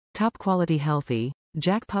Top quality healthy,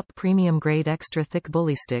 Jack&Pup Premium Grade Extra Thick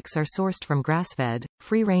Bully Sticks are sourced from grass-fed,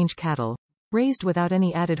 free-range cattle, raised without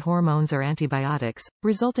any added hormones or antibiotics,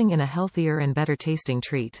 resulting in a healthier and better-tasting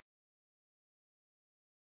treat.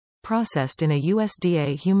 Processed in a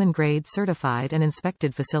USDA human-grade certified and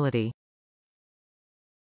inspected facility.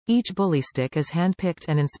 Each bully stick is hand-picked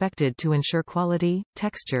and inspected to ensure quality,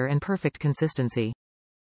 texture and perfect consistency.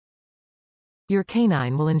 Your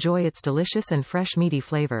canine will enjoy its delicious and fresh meaty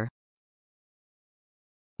flavor.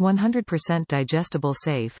 100% digestible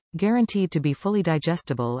safe, guaranteed to be fully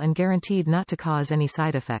digestible and guaranteed not to cause any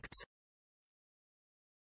side effects.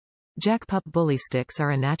 Jack&Pup Bully Sticks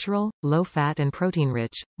are a natural, low-fat and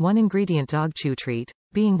protein-rich, one-ingredient dog chew treat,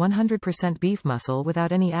 being 100% beef muscle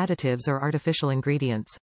without any additives or artificial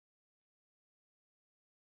ingredients.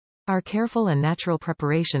 Our careful and natural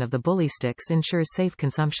preparation of the bully sticks ensures safe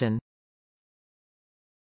consumption.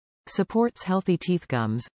 Supports healthy teeth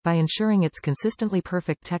gums. By ensuring its consistently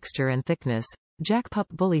perfect texture and thickness, Jack&Pup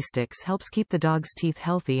Bully Sticks helps keep the dog's teeth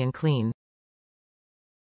healthy and clean.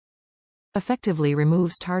 Effectively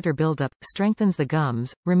removes tartar buildup, strengthens the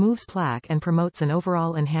gums, removes plaque and promotes an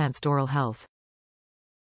overall enhanced oral health.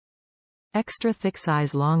 Extra thick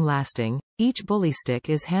size long-lasting, each bully stick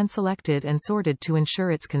is hand-selected and sorted to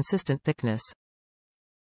ensure its consistent thickness.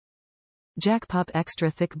 Jack&Pup Extra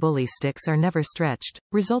Thick Bully Sticks are never stretched,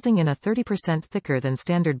 resulting in a 30% thicker than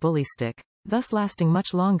standard bully stick, thus lasting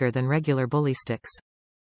much longer than regular bully sticks.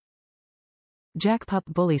 Jack&Pup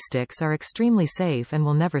Bully Sticks are extremely safe and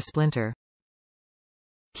will never splinter.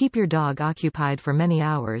 Keep your dog occupied for many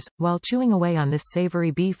hours, while chewing away on this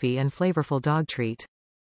savory, beefy and flavorful dog treat.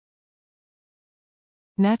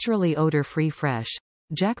 Naturally odor-free fresh,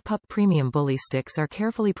 Jack&Pup Premium Bully Sticks are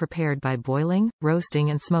carefully prepared by boiling, roasting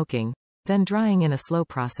and smoking, then drying in a slow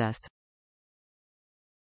process.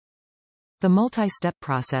 The multi-step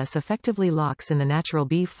process effectively locks in the natural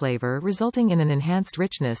beef flavor, resulting in an enhanced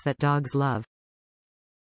richness that dogs love.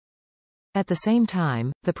 At the same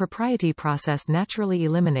time, the proprietary process naturally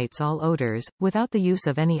eliminates all odors, without the use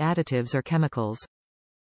of any additives or chemicals.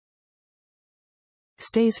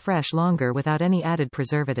 Stays fresh longer without any added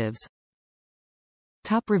preservatives.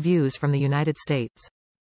 Top reviews from the United States.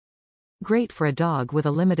 Great for a dog with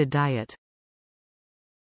a limited diet.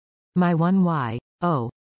 My one why.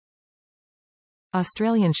 Oh.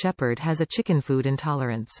 Australian Shepherd has a chicken food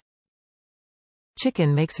intolerance.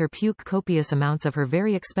 Chicken makes her puke copious amounts of her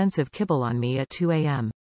very expensive kibble on me at 2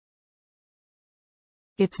 a.m.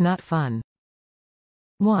 It's not fun.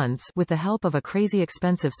 Once, with the help of a crazy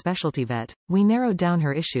expensive specialty vet, we narrowed down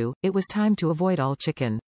her issue. It was time to avoid all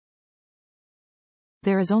chicken.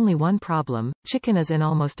 There is only one problem: chicken is in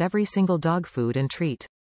almost every single dog food and treat.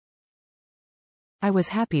 I was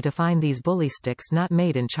happy to find these bully sticks not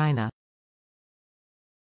made in China.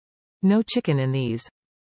 No chicken in these.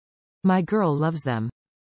 My girl loves them.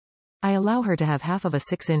 I allow her to have half of a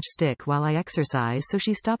 6-inch stick while I exercise, so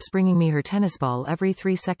she stops bringing me her tennis ball every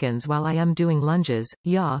 3 seconds while I am doing lunges.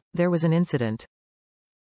 Yeah, there was an incident.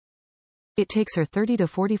 It takes her 30 to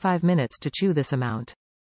 45 minutes to chew this amount.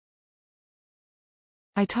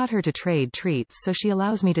 I taught her to trade treats, so she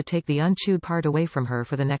allows me to take the unchewed part away from her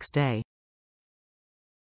for the next day.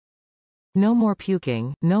 No more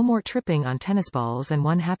puking, no more tripping on tennis balls, and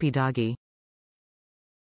one happy doggy.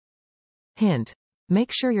 Hint: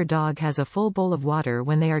 make sure your dog has a full bowl of water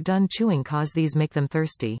when they are done chewing, cause these make them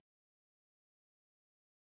thirsty.